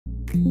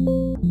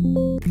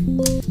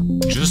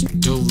Just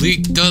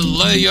delete the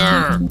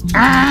layer.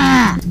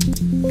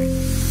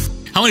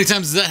 How many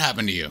times does that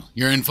happen to you?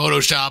 You're in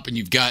Photoshop and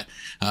you've got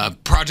a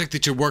project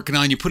that you're working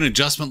on, you put an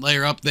adjustment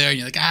layer up there and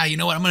you're like, you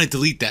know what, I'm gonna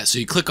delete that. So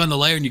you click on the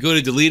layer and you go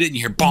to delete it and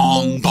you hear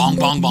bong, bong,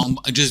 bong, bong.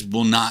 It just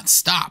will not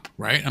stop,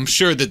 right? I'm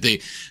sure that the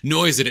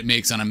noise that it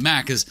makes on a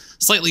Mac is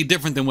slightly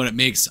different than what it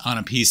makes on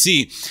a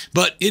PC,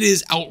 but it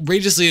is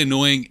outrageously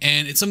annoying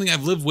and it's something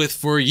I've lived with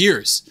for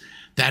years.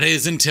 That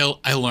is until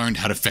I learned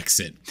how to fix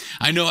it.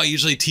 I know I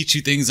usually teach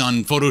you things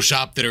on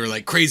Photoshop that are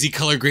like crazy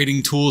color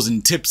grading tools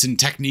and tips and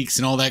techniques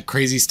and all that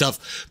crazy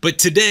stuff. But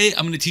today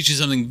I'm going to teach you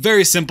something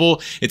very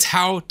simple. It's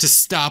how to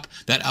stop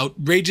that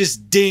outrageous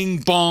ding,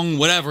 bong,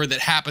 whatever that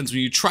happens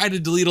when you try to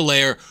delete a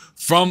layer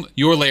from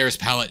your layers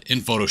palette in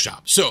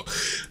Photoshop. So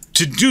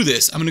to do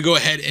this, I'm going to go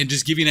ahead and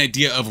just give you an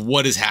idea of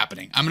what is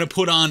happening. I'm going to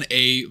put on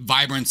a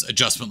vibrance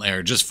adjustment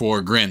layer just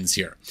for grins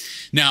here.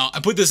 Now, I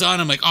put this on,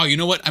 I'm like, oh, you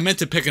know what? I meant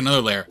to pick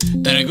another layer.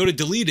 Then I go to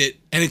delete it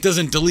and it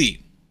doesn't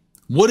delete.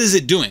 What is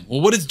it doing?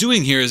 Well, what it's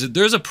doing here is that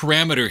there's a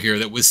parameter here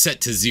that was set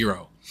to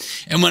 0.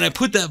 And when I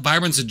put that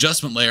vibrance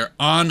adjustment layer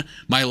on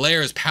my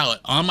layers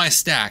palette, on my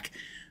stack,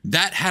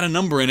 that had a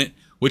number in it,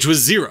 which was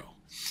 0.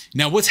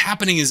 Now, what's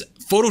happening is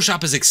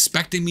Photoshop is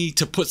expecting me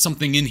to put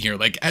something in here,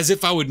 like as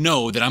if I would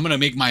know that I'm gonna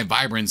make my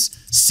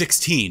vibrance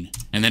 16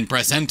 and then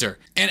press enter.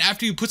 And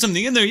after you put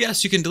something in there,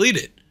 yes, you can delete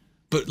it.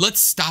 But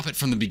let's stop it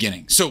from the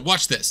beginning. So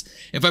watch this.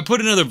 If I put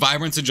another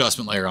vibrance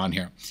adjustment layer on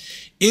here,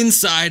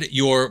 inside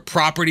your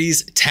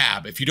properties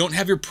tab, if you don't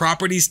have your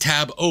properties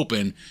tab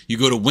open, you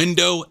go to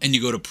window and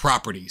you go to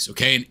properties,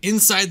 okay? And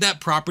inside that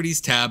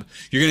properties tab,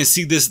 you're gonna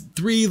see this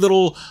 3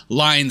 little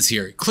lines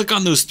here. Click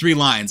on those 3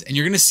 lines and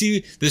you're gonna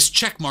see this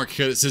check mark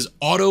here that says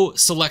auto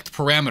select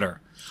parameter.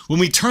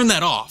 When we turn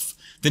that off,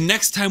 the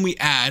next time we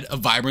add a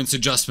vibrance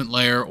adjustment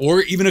layer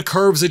or even a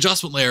curves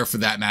adjustment layer for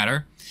that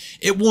matter,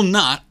 it will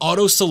not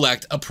auto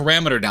select a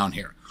parameter down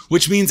here,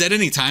 which means at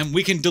any time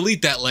we can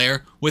delete that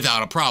layer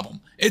without a problem.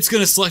 It's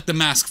going to select the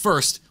mask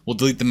first, we'll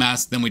delete the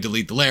mask, then we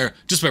delete the layer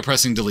just by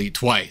pressing delete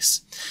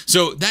twice.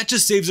 So that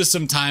just saves us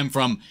some time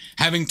from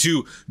having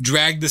to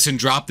drag this and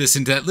drop this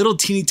into that little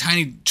teeny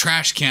tiny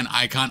trash can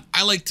icon.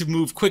 I like to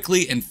move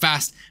quickly and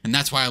fast, and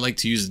that's why I like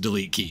to use the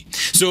delete key.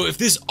 So if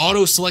this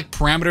auto select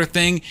parameter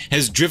thing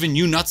has driven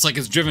you nuts like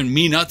it's driven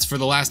me nuts for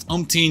the last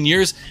umpteen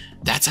years,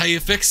 that's how you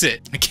fix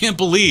it. I can't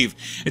believe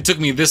it took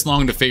me this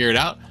long to figure it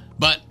out,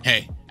 but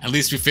hey, at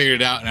least we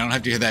figured it out and I don't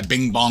have to hear that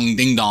bing bong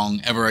ding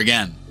dong ever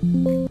again.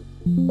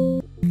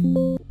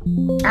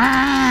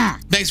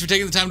 Thanks for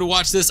taking the time to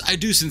watch this. I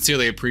do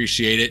sincerely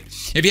appreciate it.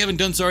 If you haven't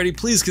done so already,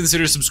 please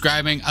consider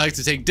subscribing. I like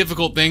to take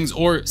difficult things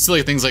or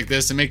silly things like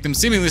this and make them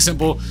seemingly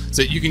simple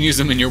so that you can use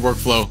them in your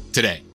workflow today.